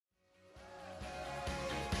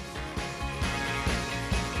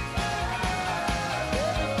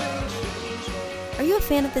you a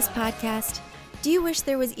fan of this podcast? Do you wish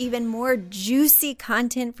there was even more juicy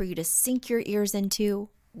content for you to sink your ears into?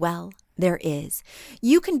 Well, there is.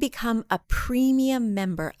 You can become a premium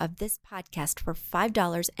member of this podcast for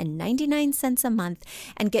 $5.99 a month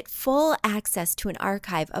and get full access to an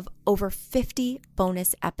archive of over 50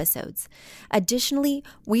 bonus episodes. Additionally,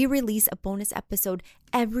 we release a bonus episode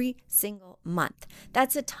every single month.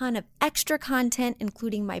 That's a ton of extra content,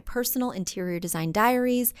 including my personal interior design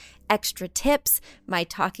diaries, extra tips, my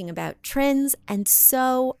talking about trends, and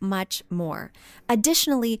so much more.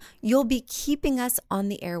 Additionally, you'll be keeping us on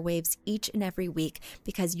the airwaves each and every week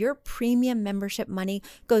because your premium membership money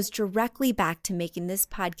goes directly back to making this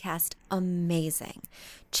podcast amazing.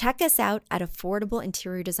 Check us out at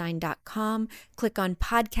affordableinteriordesign.com. Click on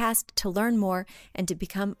podcast to learn more and to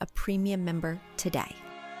become a premium member today.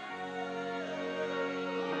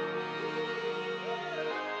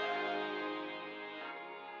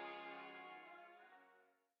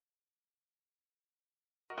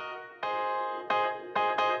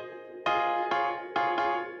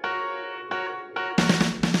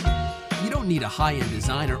 You don't need a high-end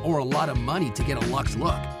designer or a lot of money to get a luxe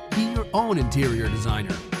look. Be your own interior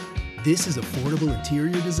designer. This is Affordable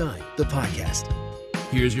Interior Design, the podcast.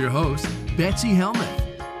 Here's your host, Betsy Helmuth.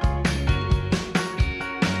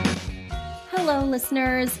 Hello,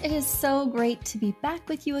 listeners. It is so great to be back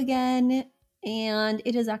with you again, and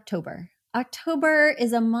it is October. October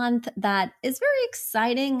is a month that is very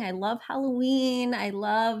exciting. I love Halloween. I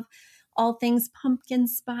love all things pumpkin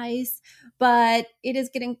spice, but it is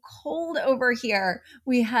getting cold over here.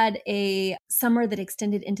 We had a summer that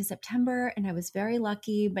extended into September, and I was very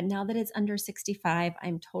lucky, but now that it's under 65,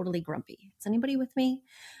 I'm totally grumpy. Is anybody with me?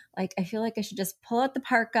 I feel like I should just pull out the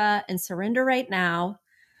parka and surrender right now.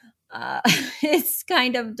 It's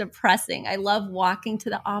kind of depressing. I love walking to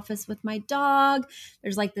the office with my dog.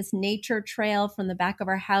 There's this nature trail from the back of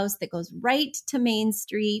our house that goes right to Main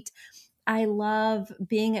Street. I love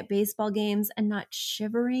being at baseball games and not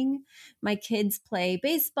shivering. My kids play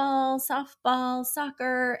baseball, softball,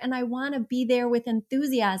 soccer, and I want to be there with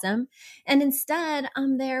enthusiasm. And instead,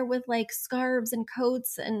 I'm there with scarves and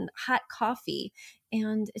coats and hot coffee.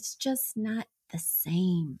 And it's just not the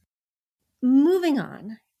same.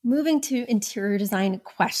 Moving to interior design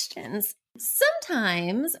questions.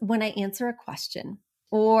 Sometimes when I answer a question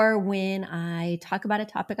or when I talk about a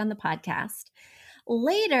topic on the podcast,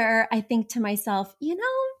 later I think to myself,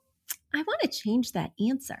 I want to change that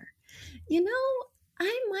answer.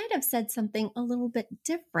 I might have said something a little bit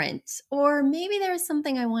different, or maybe there was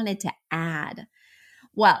something I wanted to add.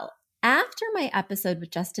 Well, after my episode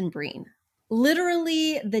with Justin Breen,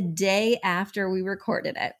 literally the day after we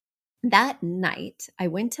recorded it, that night, I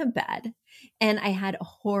went to bed and I had a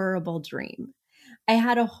horrible dream. I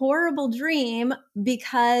had a horrible dream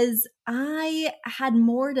because I had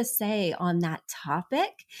more to say on that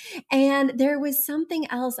topic. And there was something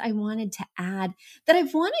else I wanted to add that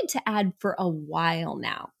I've wanted to add for a while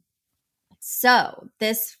now. So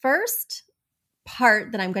this first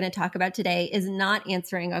part that I'm going to talk about today is not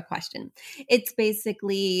answering a question. It's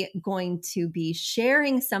basically going to be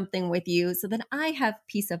sharing something with you so that I have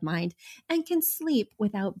peace of mind and can sleep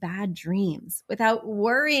without bad dreams, without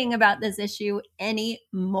worrying about this issue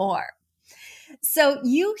anymore. So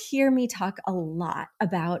you hear me talk a lot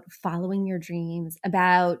about following your dreams,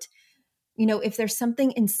 about if there's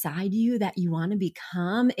something inside you that you want to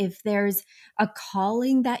become, if there's a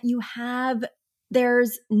calling that you have,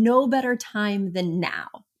 there's no better time than now,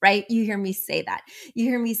 right? You hear me say that. You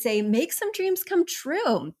hear me say, make some dreams come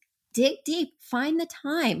true. Dig deep, find the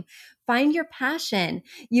time, find your passion.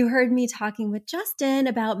 You heard me talking with Justin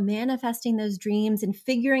about manifesting those dreams and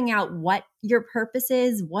figuring out what your purpose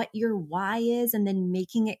is, what your why is, and then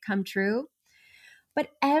making it come true. But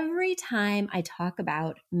every time I talk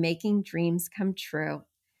about making dreams come true,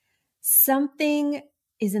 something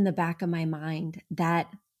is in the back of my mind that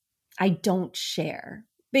I don't share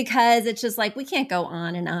because it's just we can't go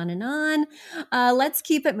on and on and on. Let's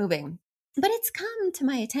keep it moving. But it's come to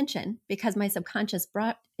my attention because my subconscious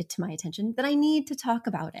brought it to my attention that I need to talk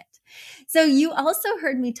about it. So you also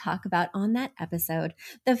heard me talk about on that episode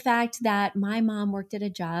the fact that my mom worked at a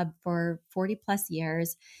job for 40 plus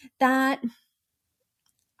years that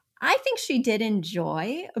I think she did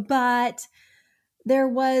enjoy, but there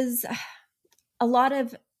was a lot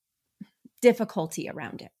of difficulty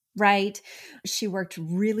around it, right? She worked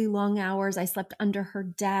really long hours. I slept under her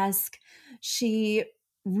desk. She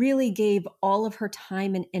really gave all of her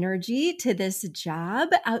time and energy to this job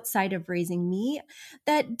outside of raising me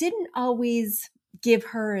that didn't always give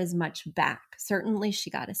her as much back. Certainly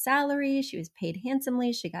she got a salary. She was paid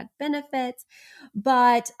handsomely. She got benefits,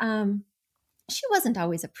 but she wasn't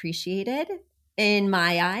always appreciated in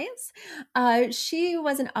my eyes. She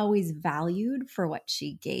wasn't always valued for what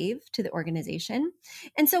she gave to the organization.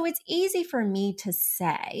 And so it's easy for me to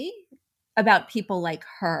say about people like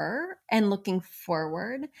her and looking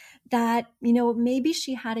forward that, maybe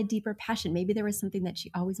she had a deeper passion. Maybe there was something that she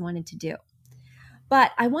always wanted to do.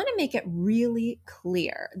 But I want to make it really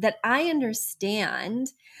clear that I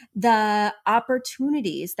understand the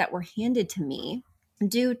opportunities that were handed to me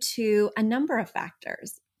due to a number of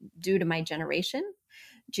factors, due to my generation,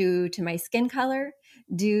 due to my skin color,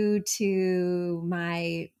 due to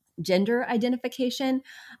my gender identification.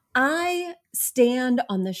 I stand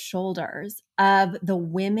on the shoulders of the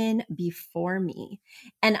women before me.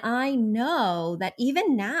 And I know that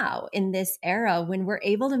even now in this era, when we're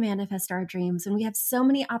able to manifest our dreams and we have so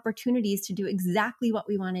many opportunities to do exactly what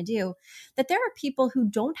we want to do, that there are people who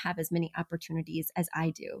don't have as many opportunities as I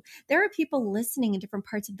do. There are people listening in different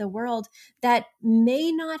parts of the world that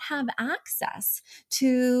may not have access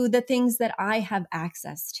to the things that I have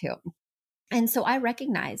access to. And so I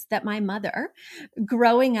recognize that my mother,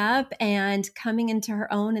 growing up and coming into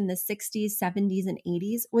her own in the 60s, 70s, and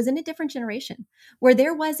 80s, was in a different generation where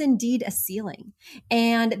there was indeed a ceiling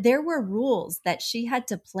and there were rules that she had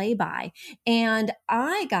to play by. And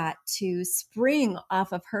I got to spring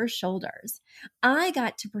off of her shoulders. I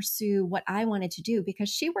got to pursue what I wanted to do because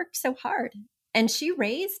she worked so hard. And she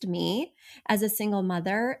raised me as a single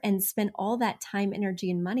mother and spent all that time, energy,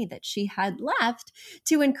 and money that she had left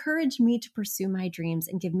to encourage me to pursue my dreams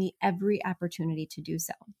and give me every opportunity to do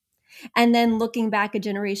so. And then looking back a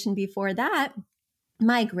generation before that,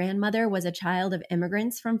 my grandmother was a child of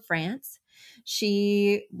immigrants from France.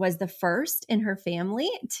 She was the first in her family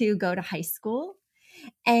to go to high school.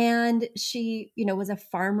 And she, was a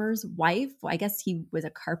farmer's wife. Well, I guess he was a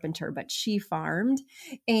carpenter, but she farmed.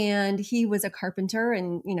 And he was a carpenter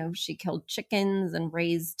and, she killed chickens and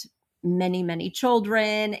raised many, many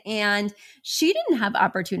children. And she didn't have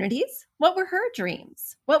opportunities. What were her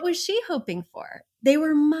dreams? What was she hoping for? They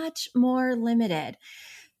were much more limited.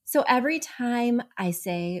 So every time I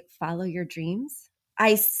say, follow your dreams,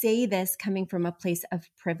 I say this coming from a place of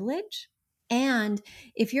privilege. And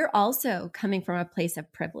if you're also coming from a place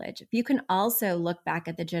of privilege, if you can also look back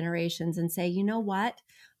at the generations and say, you know what?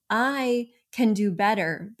 I can do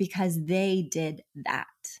better because they did that.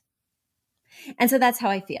 And so that's how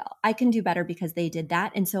I feel. I can do better because they did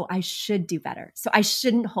that. And so I should do better. So I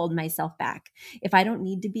shouldn't hold myself back. If I don't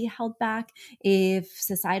need to be held back, if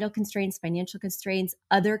societal constraints, financial constraints,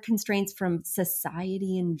 other constraints from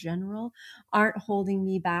society in general aren't holding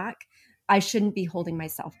me back, I shouldn't be holding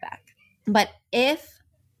myself back. But if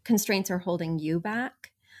constraints are holding you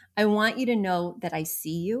back, I want you to know that I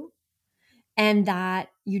see you and that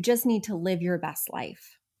you just need to live your best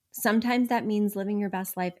life. Sometimes that means living your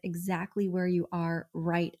best life exactly where you are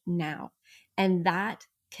right now. And that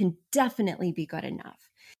can definitely be good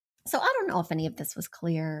enough. So I don't know if any of this was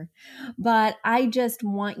clear, but I just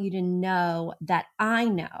want you to know that I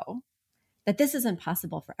know that this isn't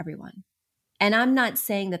possible for everyone. And I'm not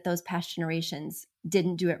saying that those past generations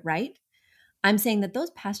didn't do it right. I'm saying that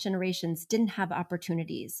those past generations didn't have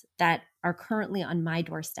opportunities that are currently on my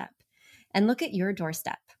doorstep. And look at your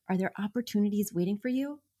doorstep. Are there opportunities waiting for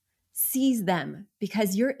you? Seize them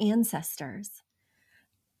because your ancestors,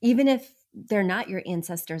 even if they're not your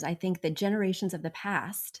ancestors, I think the generations of the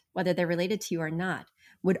past, whether they're related to you or not,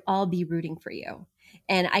 would all be rooting for you.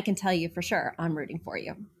 And I can tell you for sure, I'm rooting for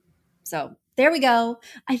you. So there we go.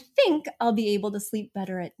 I think I'll be able to sleep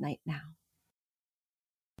better at night now.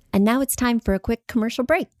 And now it's time for a quick commercial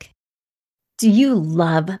break. Do you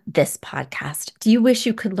love this podcast? Do you wish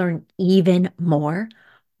you could learn even more?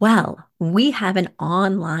 Well, we have an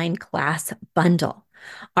online class bundle.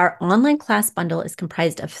 Our online class bundle is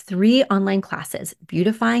comprised of 3 online classes: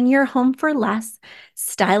 beautifying your home for less,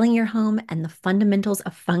 styling your home, and the fundamentals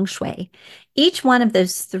of feng shui. Each one of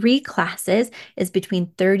those 3 classes is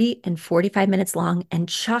between 30 and 45 minutes long and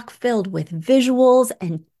chock filled with visuals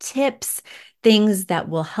and tips, things that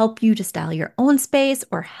will help you to style your own space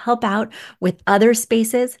or help out with other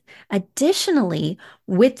spaces. Additionally,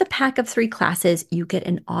 with the pack of 3 classes, you get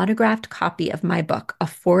an autographed copy of my book,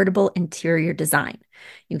 Affordable Interior Design.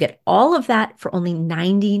 You get all of that for only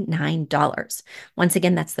 $99. Once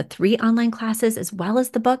again, that's the 3 online classes as well as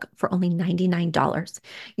the book for only $99.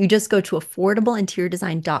 You just go to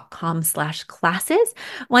affordableinteriordesign.com/classes.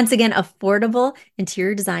 Once again,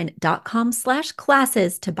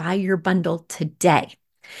 affordableinteriordesign.com/classes to buy your bundle today.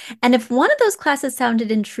 And if one of those classes sounded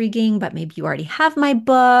intriguing, but maybe you already have my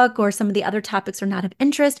book or some of the other topics are not of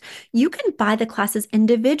interest, you can buy the classes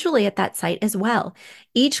individually at that site as well.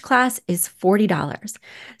 Each class is $40.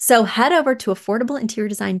 So head over to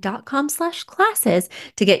affordableinteriordesign.com/classes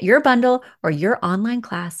to get your bundle or your online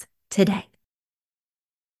class today.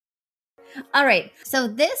 All right. So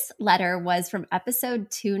this letter was from episode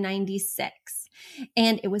 296,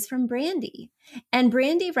 and it was from Brandy. And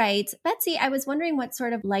Brandy writes, Betsy, I was wondering what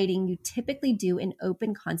sort of lighting you typically do in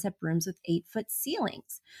open concept rooms with 8-foot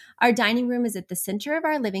ceilings. Our dining room is at the center of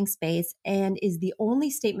our living space and is the only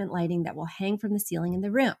statement lighting that will hang from the ceiling in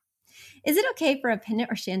the room. Is it okay for a pendant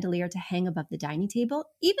or chandelier to hang above the dining table,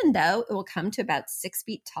 even though it will come to about 6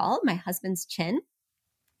 feet tall, my husband's chin?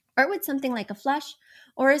 Or would something like a flush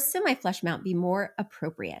or a semi-flush mount be more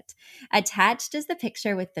appropriate? Attached is the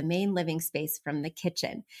picture with the main living space from the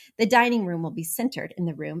kitchen. The dining room will be centered in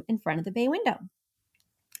the room in front of the bay window.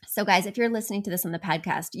 So guys, if you're listening to this on the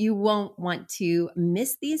podcast, you won't want to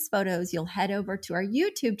miss these photos. You'll head over to our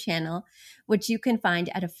YouTube channel, which you can find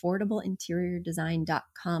at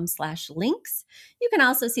affordableinteriordesign.com/links. You can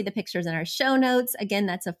also see the pictures in our show notes. Again,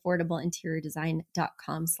 that's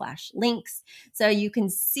affordableinteriordesign.com/links. So you can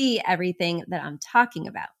see everything that I'm talking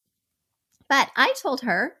about. But I told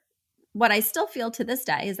her what I still feel to this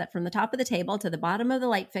day is that from the top of the table to the bottom of the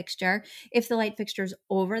light fixture, if the light fixture is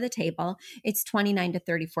over the table, it's 29 to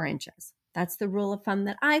 34 inches. That's the rule of thumb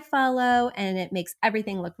that I follow, and it makes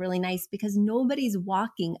everything look really nice because nobody's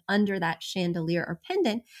walking under that chandelier or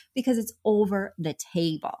pendant because it's over the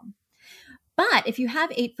table. But if you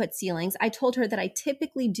have 8-foot ceilings, I told her that I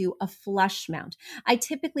typically do a flush mount. I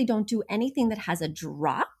typically don't do anything that has a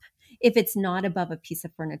drop if it's not above a piece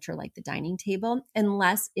of furniture like the dining table,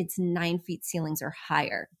 unless it's 9 feet ceilings or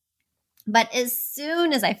higher. But as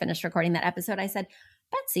soon as I finished recording that episode, I said,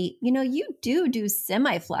 Betsy, you do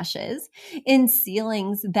semi-flushes in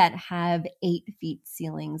ceilings that have 8 feet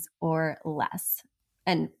ceilings or less.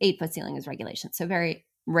 And 8-foot ceiling is regulation. So very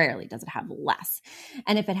rarely does it have less.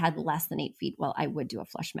 And if it had less than 8 feet, well, I would do a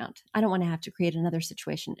flush mount. I don't want to have to create another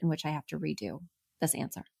situation in which I have to redo this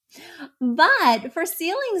answer. But for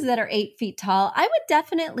ceilings that are 8 feet tall, I would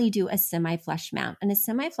definitely do a semi-flush mount. And a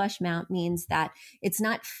semi-flush mount means that it's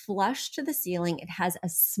not flush to the ceiling. It has a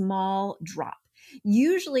small drop.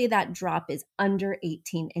 Usually that drop is under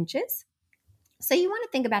 18 inches. So you want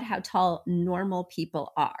to think about how tall normal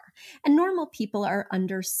people are. And normal people are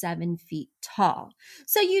under 7 feet tall.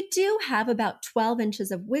 So you do have about 12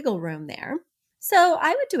 inches of wiggle room there. So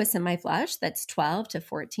I would do a semi-flush that's 12 to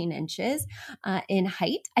 14 inches in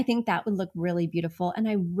height. I think that would look really beautiful. And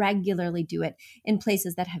I regularly do it in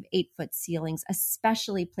places that have 8-foot ceilings,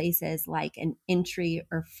 especially places like an entry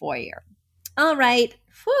or foyer. All right.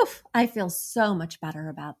 Whew, I feel so much better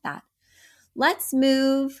about that. Let's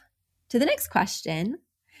move to the next question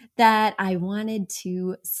that I wanted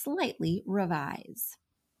to slightly revise.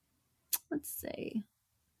 Let's see.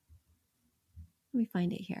 Let me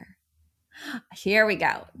find it here. Here we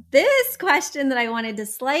go. This question that I wanted to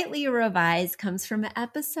slightly revise comes from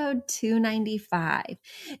episode 295,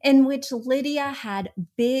 in which Lydia had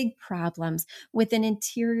big problems with an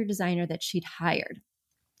interior designer that she'd hired.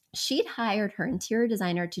 She'd hired her interior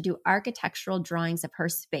designer to do architectural drawings of her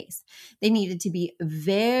space. They needed to be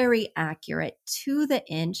very accurate to the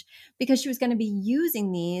inch because she was going to be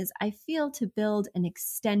using these, I feel, to build an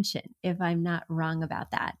extension, if I'm not wrong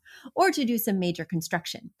about that, or to do some major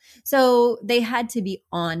construction. So they had to be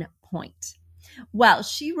on point. Well,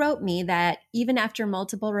 she wrote me that even after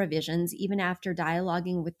multiple revisions, even after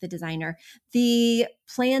dialoguing with the designer, the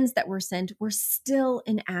plans that were sent were still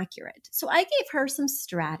inaccurate. So I gave her some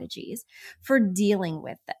strategies for dealing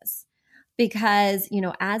with this because,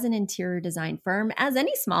 as an interior design firm, as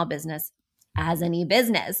any small business, as any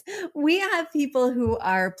business, we have people who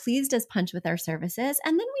are pleased as punch with our services,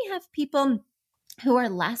 and then we have people who are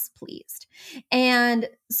less pleased. And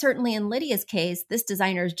certainly in Lydia's case, this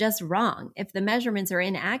designer is just wrong. If the measurements are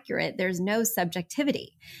inaccurate, there's no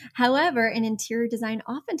subjectivity. However, in interior design,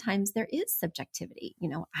 oftentimes there is subjectivity.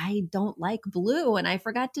 I don't like blue and I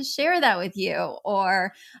forgot to share that with you.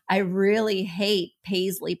 Or I really hate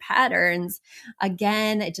paisley patterns.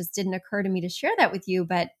 Again, it just didn't occur to me to share that with you,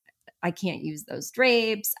 but I can't use those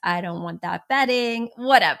drapes. I don't want that bedding,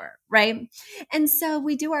 whatever, right? And so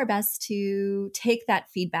we do our best to take that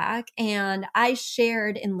feedback. And I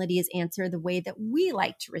shared in Lydia's answer the way that we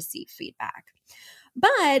like to receive feedback.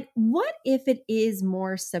 But what if it is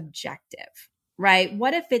more subjective, right?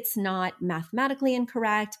 What if it's not mathematically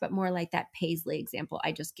incorrect, but more like that paisley example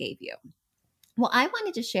I just gave you? Well, I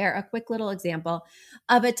wanted to share a quick little example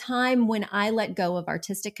of a time when I let go of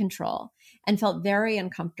artistic control and felt very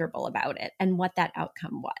uncomfortable about it and what that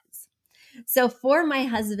outcome was. So, for my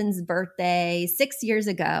husband's birthday 6 years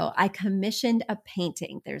ago, I commissioned a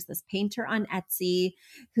painting. There's this painter on Etsy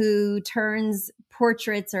who turns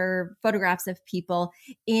portraits or photographs of people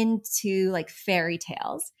into like fairy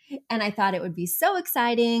tales. And I thought it would be so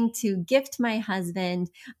exciting to gift my husband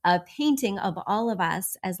a painting of all of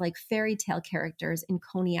us as like fairy tale characters in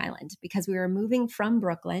Coney Island because we were moving from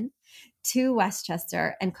Brooklyn to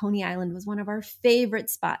Westchester, and Coney Island was one of our favorite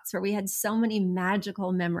spots where we had so many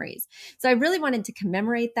magical memories. So I really wanted to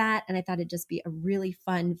commemorate that, and I thought it'd just be a really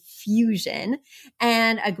fun fusion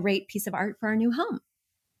and a great piece of art for our new home.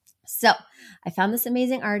 So I found this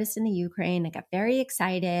amazing artist in the Ukraine. I got very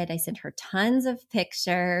excited. I sent her tons of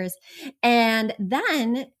pictures. And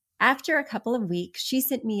then after a couple of weeks, she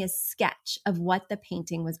sent me a sketch of what the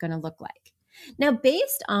painting was going to look like. Now,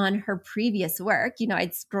 based on her previous work,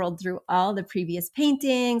 I'd scrolled through all the previous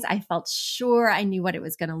paintings. I felt sure I knew what it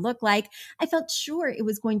was going to look like. I felt sure it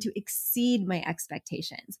was going to exceed my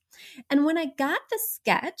expectations. And when I got the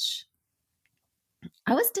sketch,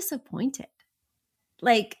 I was disappointed.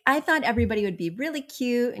 Like, I thought everybody would be really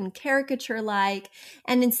cute and caricature-like.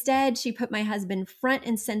 And instead, she put my husband front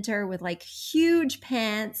and center with like huge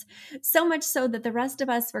pants, so much so that the rest of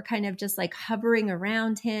us were kind of just like hovering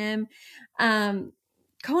around him.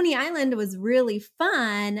 Coney Island was really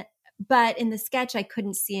fun, but in the sketch, I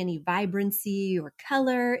couldn't see any vibrancy or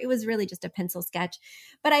color. It was really just a pencil sketch.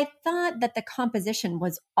 But I thought that the composition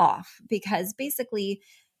was off because basically,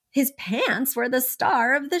 his pants were the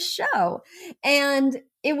star of the show. And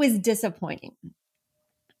it was disappointing.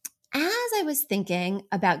 As I was thinking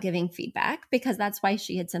about giving feedback, because that's why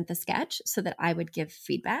she had sent the sketch so that I would give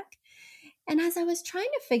feedback. And as I was trying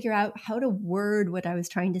to figure out how to word what I was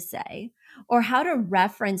trying to say, or how to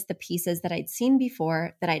reference the pieces that I'd seen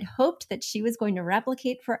before that I'd hoped that she was going to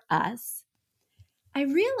replicate for us, I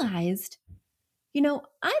realized,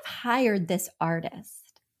 I've hired this artist.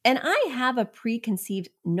 And I have a preconceived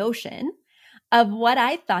notion of what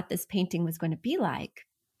I thought this painting was going to be like.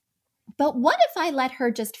 But what if I let her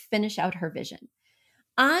just finish out her vision?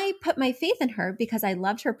 I put my faith in her because I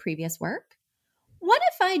loved her previous work. What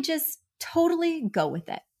if I just totally go with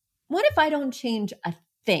it? What if I don't change a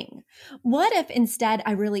thing? What if instead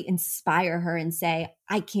I really inspire her and say,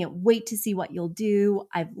 I can't wait to see what you'll do.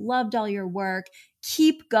 I've loved all your work.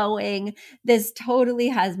 Keep going. This totally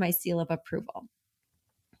has my seal of approval.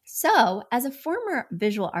 So, as a former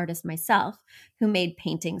visual artist myself who made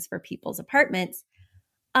paintings for people's apartments,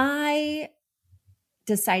 I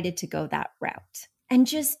decided to go that route and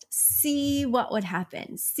just see what would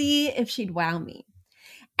happen, see if she'd wow me.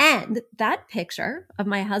 And that picture of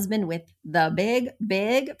my husband with the big,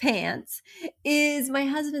 big pants is my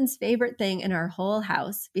husband's favorite thing in our whole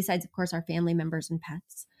house, besides, of course, our family members and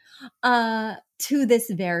pets, to this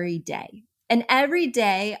very day. And every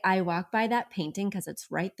day I walk by that painting because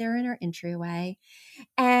it's right there in our entryway,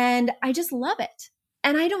 and I just love it.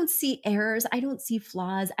 And I don't see errors. I don't see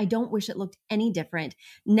flaws. I don't wish it looked any different.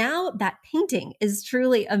 Now that painting is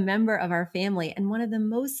truly a member of our family and one of the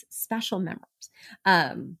most special memories.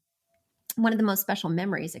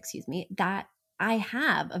 That I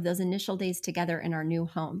have of those initial days together in our new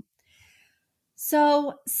home.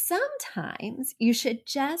 So sometimes you should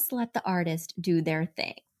just let the artist do their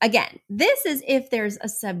thing. Again, this is if there's a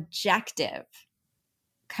subjective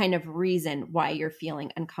kind of reason why you're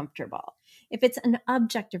feeling uncomfortable. If it's an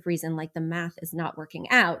objective reason, like the math is not working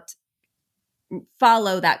out,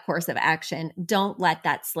 follow that course of action. Don't let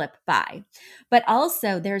that slip by. But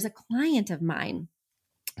also, there's a client of mine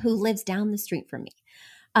who lives down the street from me.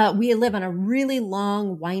 We live on a really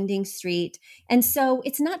long, winding street. And so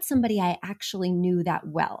it's not somebody I actually knew that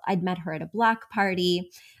well. I'd met her at a block party,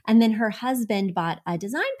 and then her husband bought a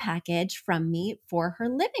design package from me for her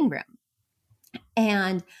living room.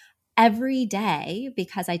 And every day,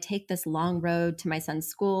 because I take this long road to my son's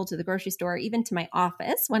school, to the grocery store, even to my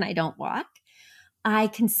office when I don't walk, I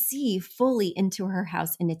can see fully into her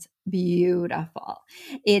house, and it's beautiful.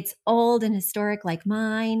 It's old and historic like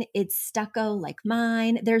mine. It's stucco like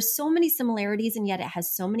mine. There's so many similarities, and yet it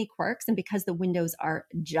has so many quirks. And because the windows are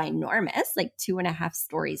ginormous, like 2.5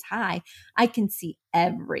 stories high, I can see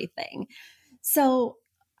everything. So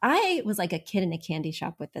I was like a kid in a candy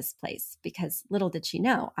shop with this place because little did she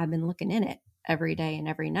know, I've been looking in it every day and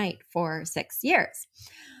every night for 6 years.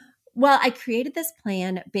 Well, I created this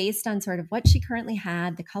plan based on sort of what she currently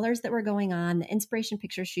had, the colors that were going on, the inspiration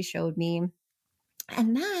pictures she showed me.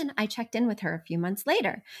 And then I checked in with her a few months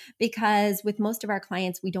later because with most of our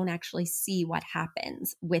clients, we don't actually see what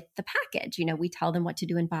happens with the package. We tell them what to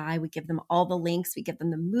do and buy. We give them all the links. We give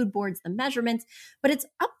them the mood boards, the measurements, but it's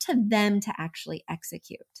up to them to actually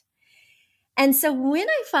execute. And so when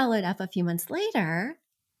I followed up a few months later,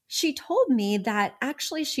 she told me that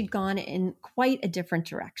actually she'd gone in quite a different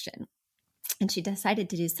direction. And she decided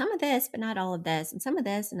to do some of this, but not all of this, and some of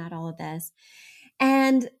this, and not all of this.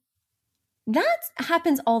 And that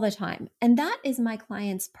happens all the time. And that is my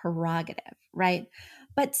client's prerogative, right?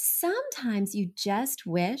 But sometimes you just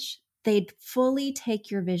wish they'd fully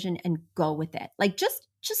take your vision and go with it. Like just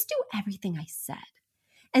do everything I said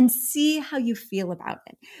and see how you feel about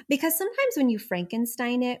it. Because sometimes when you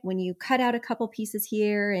Frankenstein it, when you cut out a couple pieces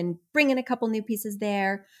here and bring in a couple new pieces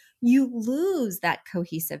there, you lose that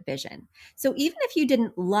cohesive vision. So even if you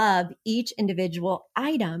didn't love each individual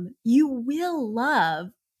item, you will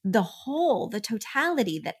love the whole, the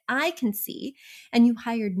totality that I can see. And you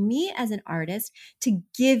hired me as an artist to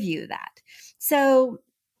give you that. So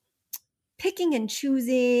picking and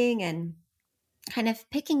choosing and kind of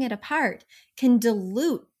picking it apart can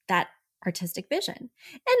dilute that artistic vision.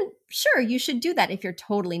 And sure, you should do that if you're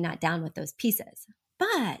totally not down with those pieces.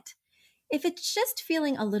 But if it's just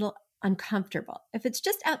feeling a little uncomfortable, if it's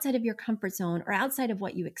just outside of your comfort zone or outside of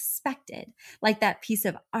what you expected, like that piece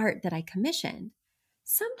of art that I commissioned,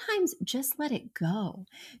 sometimes just let it go.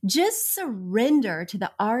 Just surrender to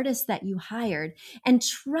the artist that you hired and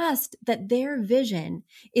trust that their vision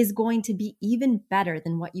is going to be even better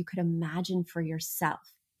than what you could imagine for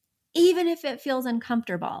yourself, even if it feels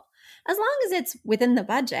uncomfortable, as long as it's within the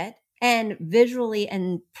budget and visually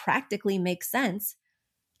and practically makes sense.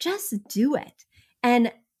 Just do it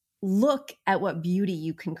and look at what beauty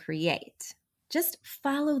you can create. Just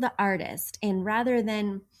follow the artist, and rather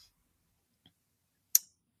than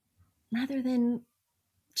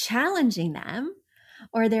challenging them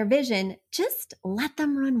or their vision, just let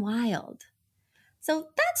them run wild. So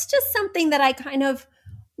that's just something that I kind of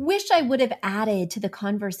wish I would have added to the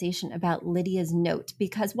conversation about Lydia's note,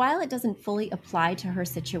 because while it doesn't fully apply to her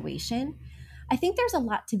situation, I think there's a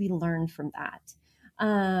lot to be learned from that.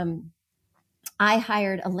 I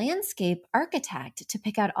hired a landscape architect to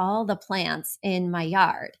pick out all the plants in my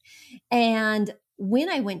yard. And when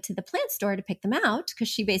I went to the plant store to pick them out, because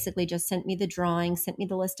she basically just sent me the drawing, sent me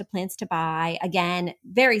the list of plants to buy, again,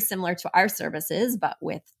 very similar to our services, but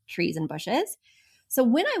with trees and bushes. So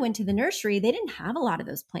when I went to the nursery, they didn't have a lot of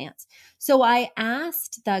those plants. So I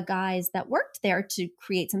asked the guys that worked there to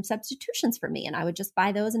create some substitutions for me, and I would just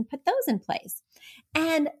buy those and put those in place.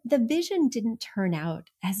 And the vision didn't turn out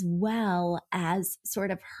as well as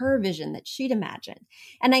sort of her vision that she'd imagined.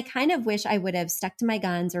 And I kind of wish I would have stuck to my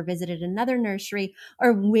guns or visited another nursery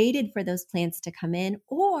or waited for those plants to come in,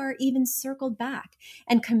 or even circled back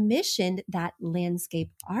and commissioned that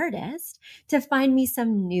landscape artist to find me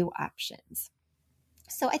some new options.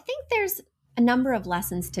 So I think there's a number of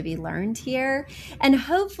lessons to be learned here, and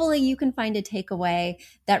hopefully you can find a takeaway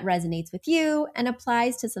that resonates with you and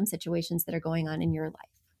applies to some situations that are going on in your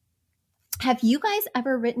life. Have you guys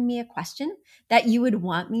ever written me a question that you would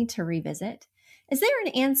want me to revisit? Is there an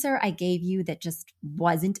answer I gave you that just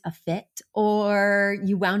wasn't a fit, or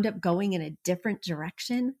you wound up going in a different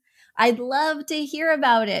direction? I'd love to hear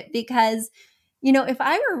about it, because if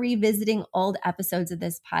I were revisiting old episodes of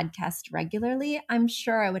this podcast regularly, I'm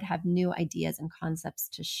sure I would have new ideas and concepts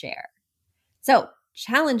to share. So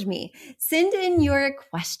challenge me. Send in your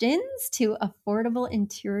questions to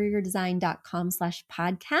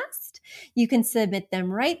affordableinteriordesign.com/podcast. You can submit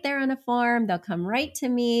them right there on a form. They'll come right to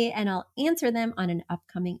me, and I'll answer them on an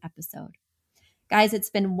upcoming episode. Guys, it's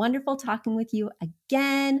been wonderful talking with you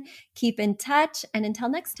again. Keep in touch, and until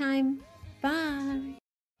next time, bye.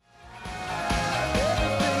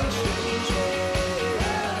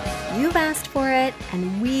 You've asked for it,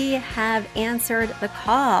 and we have answered the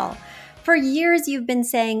call. For years, you've been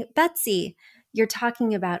saying, Betsy, you're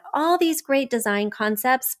talking about all these great design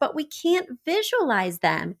concepts, but we can't visualize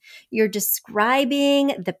them. You're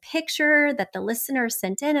describing the picture that the listener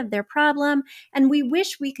sent in of their problem, and we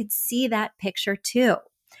wish we could see that picture too.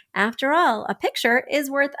 After all, a picture is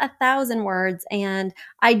worth 1,000 words, and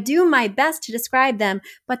I do my best to describe them,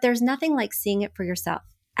 but there's nothing like seeing it for yourself.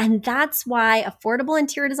 And that's why Affordable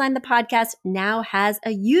Interior Design, the podcast, now has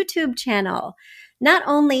a YouTube channel. Not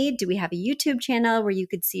only do we have a YouTube channel where you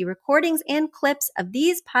could see recordings and clips of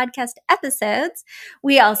these podcast episodes,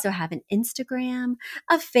 we also have an Instagram,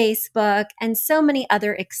 a Facebook, and so many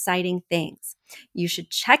other exciting things. You should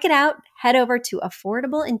check it out. Head over to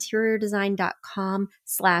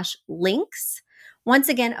affordableinteriordesign.com/links. Once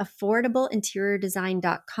again,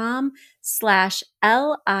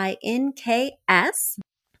 affordableinteriordesign.com/LINKS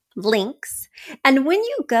links. And when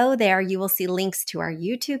you go there, you will see links to our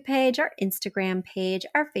YouTube page, our Instagram page,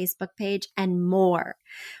 our Facebook page, and more.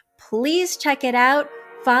 Please check it out,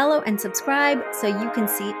 follow and subscribe so you can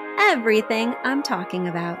see everything I'm talking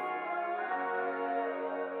about.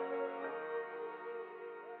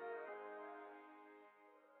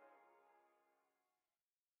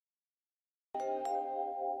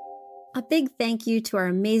 A big thank you to our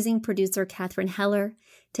amazing producer, Katherine Heller,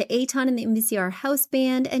 to Aton and the MVCR House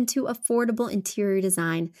Band, and to Affordable Interior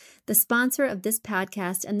Design, the sponsor of this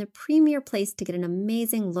podcast and the premier place to get an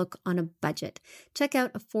amazing look on a budget. Check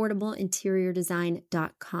out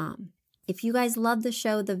affordableinteriordesign.com. If you guys love the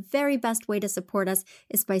show, the very best way to support us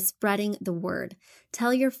is by spreading the word.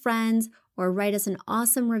 Tell your friends or write us an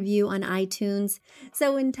awesome review on iTunes.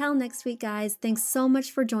 So until next week, guys, thanks so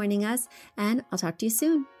much for joining us, and I'll talk to you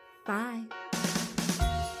soon. Bye.